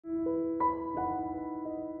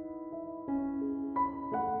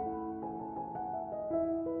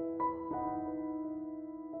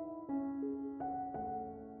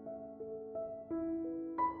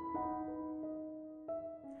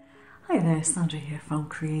there, Sandra here from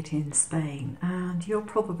Creating in Spain, and you're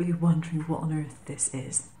probably wondering what on earth this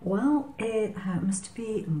is. Well, it happens to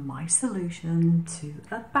be my solution to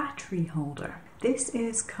a battery holder. This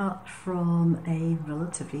is cut from a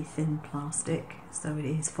relatively thin plastic, so it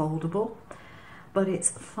is foldable, but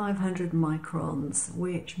it's 500 microns,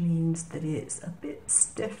 which means that it's a bit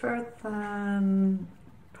stiffer than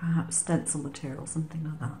perhaps stencil material, something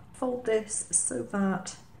like that. Fold this so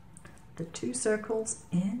that the two circles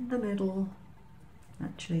in the middle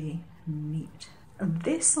actually meet. And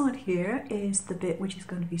this side here is the bit which is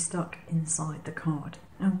going to be stuck inside the card.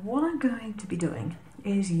 And what I'm going to be doing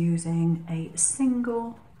is using a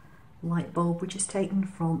single light bulb which is taken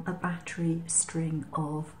from a battery string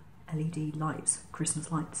of LED lights,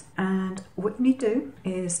 Christmas lights. And what you need to do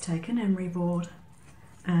is take an emery board,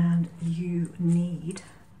 and you need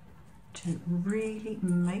to really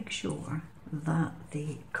make sure that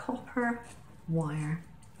the copper wire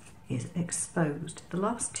is exposed. The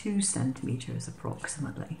last 2 centimeters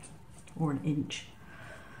approximately, or an inch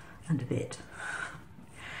and a bit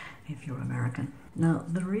if you're American. Now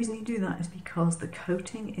the reason you do that is because the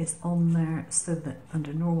coating is on there so that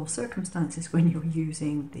under normal circumstances, when you're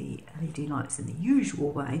using the LED lights in the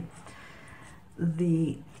usual way,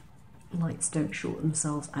 the lights don't short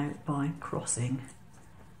themselves out by crossing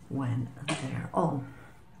when they're on.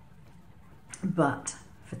 But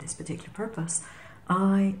for this particular purpose,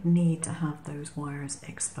 I need to have those wires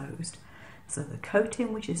exposed. So the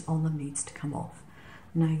coating which is on them needs to come off.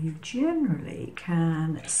 Now you generally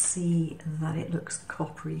can see that it looks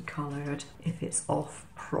coppery coloured if it's off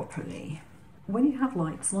properly. When you have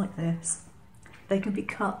lights like this, they can be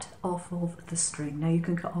cut off of the string. Now you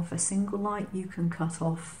can cut off a single light, you can cut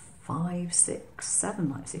off 5, 6, 7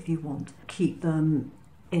 lights if you want. Keep them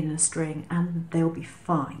in a string and they'll be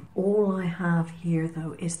fine. All I have here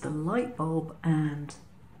though is the light bulb and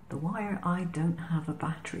the wire. I don't have a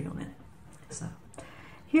battery on it. So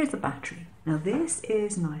here's the battery. Now this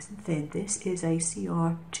is nice and thin. This is a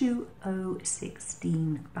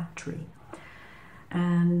CR2016 battery.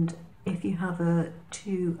 And if you have a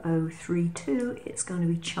 2032, it's going to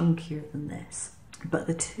be chunkier than this. But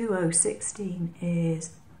the 2016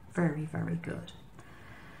 is very, very good.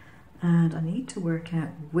 And I need to work out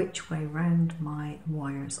which way round my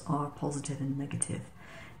wires are positive and negative.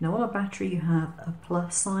 Now on a battery you have a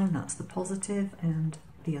plus sign, that's the positive, and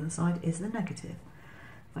the other side is the negative.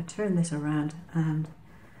 If I turn this around and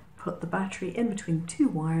put the battery in between 2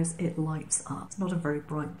 wires, it lights up. It's not a very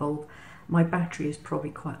bright bulb. My battery is probably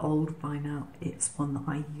quite old by now. It's one that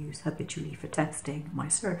I use habitually for testing my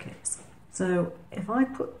circuits. So if I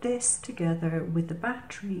put this together with the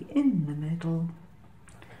battery in the middle,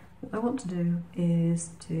 what I want to do is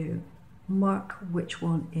to mark which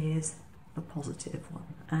one is the positive one,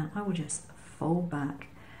 and I will just fold back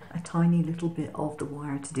a tiny little bit of the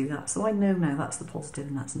wire to do that. So I know now that's the positive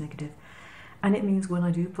and that's negative, and it means when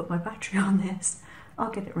I do put my battery on this,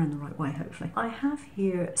 I'll get it around the right way, hopefully. I have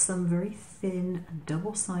here some very thin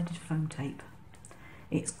double-sided foam tape.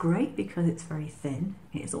 It's great because it's very thin.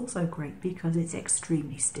 It is also great because it's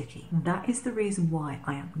extremely sticky. That is the reason why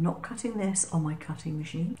I am not cutting this on my cutting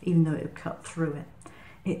machine, even though it would cut through it.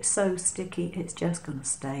 It's so sticky, it's just going to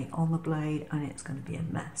stay on the blade and it's going to be a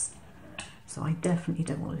mess. So I definitely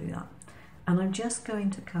don't want to do that. And I'm just going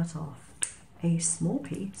to cut off a small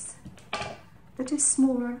piece that is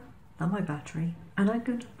smaller than my battery, and I'm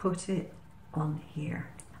going to put it on here.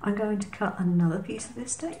 I'm going to cut another piece of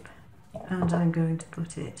this tape, and I'm going to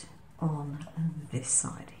put it on this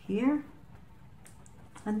side here.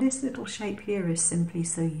 And this little shape here is simply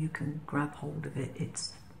so you can grab hold of it.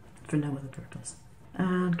 It's for no other purpose.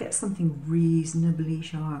 And get something reasonably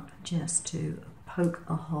sharp just to poke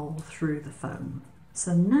a hole through the foam.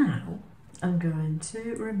 So now I'm going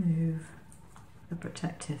to remove the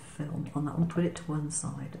protective film on that one, put it to one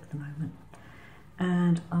side at the moment.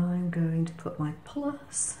 And I'm going to put my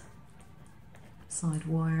plus side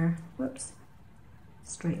wire, whoops,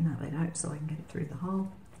 straighten that bit out so I can get it through the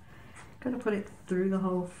hole. Going to put it through the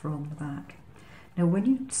hole from the back. Now when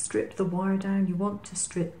you strip the wire down, you want to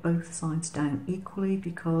strip both sides down equally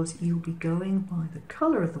because you'll be going by the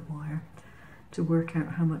colour of the wire to work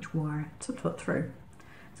out how much wire to put through.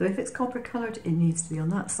 So if it's copper coloured, it needs to be on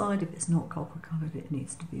that side. If it's not copper coloured, it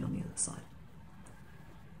needs to be on the other side.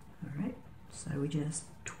 Alright, so we just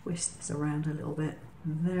twist this around a little bit.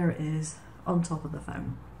 And there it is on top of the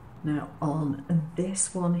foam. Now on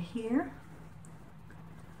this one here,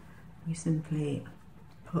 we simply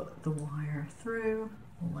put the wire through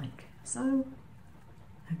like so.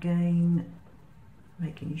 Again,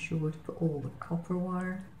 making sure to put all the copper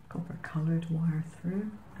wire copper coloured wire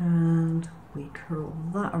through, and we curl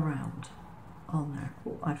that around on there.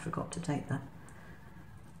 Oh, I forgot to take the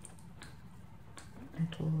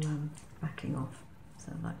little backing off,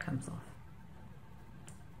 so that comes off.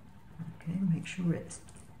 Okay, make sure it's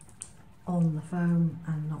on the foam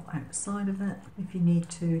and not outside of it. If you need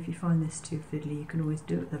to, if you find this too fiddly, you can always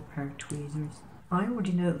do it with a pair of tweezers. I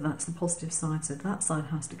already know that that's the positive side, so that side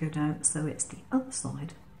has to go down, so it's the other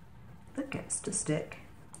side that gets to stick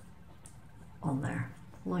on there,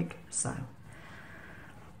 like so.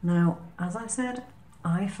 Now, as I said,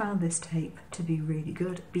 I found this tape to be really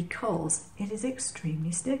good because it is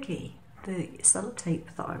extremely sticky. The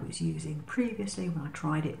sellotape that I was using previously when I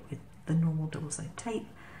tried it with the normal double-sided tape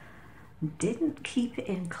didn't keep it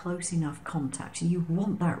in close enough contact. You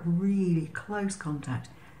want that really close contact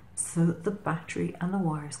so that the battery and the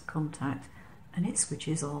wires contact and it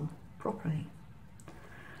switches on properly.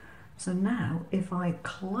 So now if I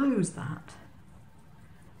close that,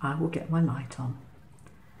 I will get my light on,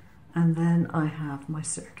 and then I have my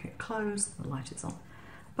circuit closed, the light is on.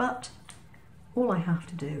 But all I have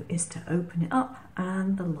to do is to open it up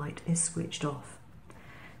and the light is switched off.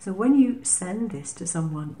 So when you send this to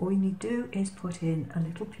someone, all you need to do is put in a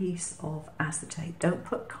little piece of acetate. Don't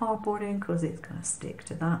put cardboard in because it's going to stick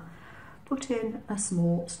to that. Put in a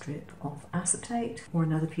small strip of acetate or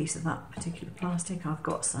another piece of that particular plastic. I've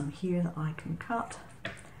got some here that I can cut.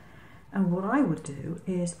 And what I would do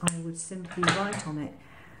is I would simply write on it,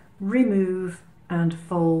 remove and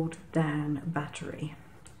fold down battery.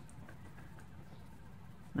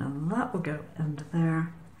 Now that will go under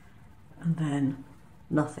there, and then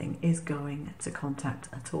nothing is going to contact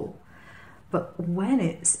at all. But when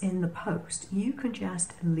it's in the post, you can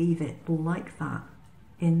just leave it like that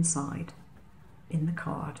inside in the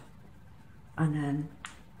card, and then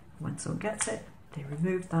when someone gets it, they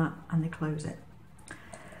remove that and they close it.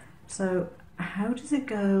 So how does it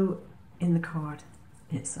go in the card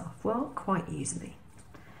itself? Well, quite easily.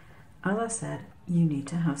 As I said, you need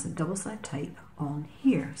to have some double-sided tape on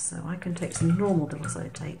here. So I can take some normal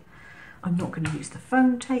double-sided tape. I'm not going to use the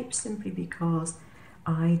foam tape simply because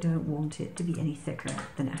I don't want it to be any thicker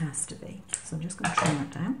than it has to be. So I'm just going to trim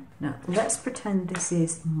that down. Now let's pretend this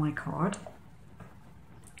is my card.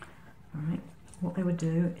 All right, what I would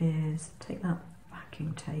do is take that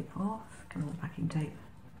backing tape off. Come on, backing tape.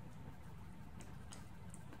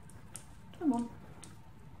 Come on.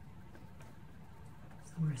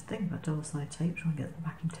 It's the worst thing about double-sided tape, trying to get the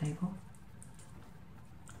backing tape off.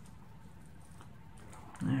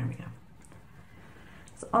 There we go.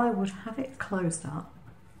 So I would have it closed up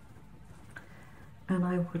and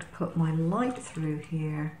I would put my light through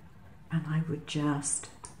here and I would just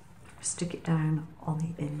stick it down on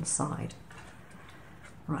the inside.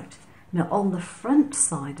 Right, now on the front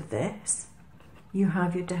side of this, you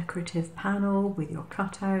have your decorative panel with your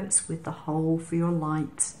cutouts, with the hole for your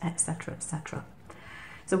lights, etc, etc.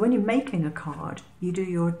 So when you're making a card, you do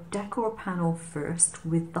your decor panel first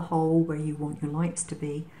with the hole where you want your lights to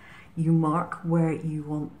be. You mark where you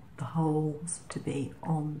want the holes to be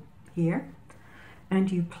on here,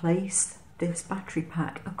 and you place this battery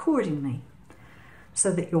pack accordingly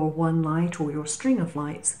so that your one light or your string of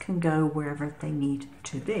lights can go wherever they need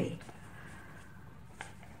to be.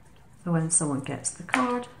 So when someone gets the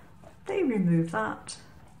card, they remove that,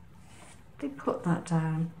 they put that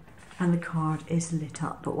down, and the card is lit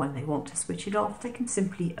up. But when they want to switch it off, they can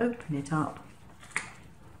simply open it up,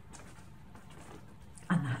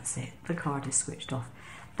 and that's it, the card is switched off.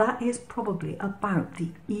 That is probably about the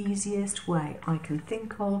easiest way I can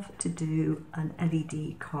think of to do an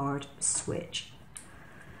LED card switch.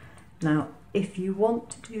 Now, if you want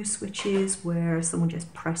to do switches where someone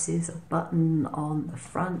just presses a button on the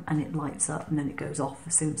front and it lights up and then it goes off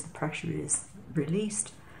as soon as the pressure is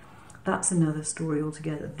released, that's another story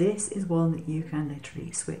altogether. This is one that you can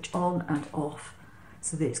literally switch on and off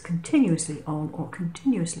so that it's continuously on or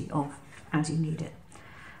continuously off as you need it.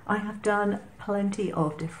 I have done plenty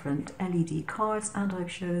of different LED cards and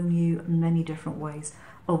I've shown you many different ways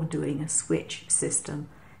of doing a switch system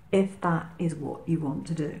if that is what you want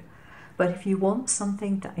to do. But if you want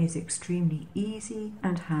something that is extremely easy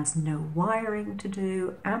and has no wiring to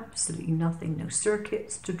do, absolutely nothing, no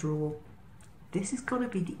circuits to draw, this has got to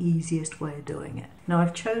be the easiest way of doing it. Now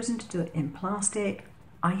I've chosen to do it in plastic.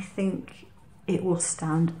 I think it will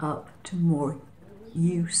stand up to more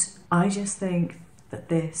use. I just think that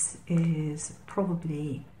this is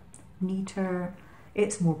probably neater,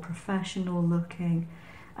 it's more professional looking,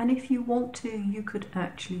 and if you want to, you could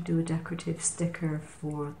actually do a decorative sticker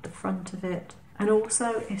for the front of it. And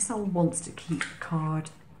also, if someone wants to keep the card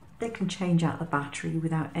they can change out the battery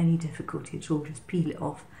without any difficulty at all. Just peel it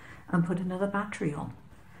off and put another battery on.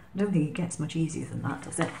 I don't think it gets much easier than that,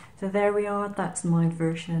 does it? So there we are, that's my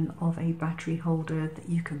version of a battery holder that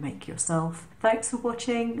you can make yourself. Thanks for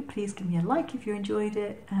watching, please give me a like if you enjoyed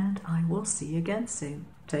it, and I will see you again soon.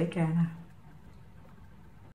 Take care now.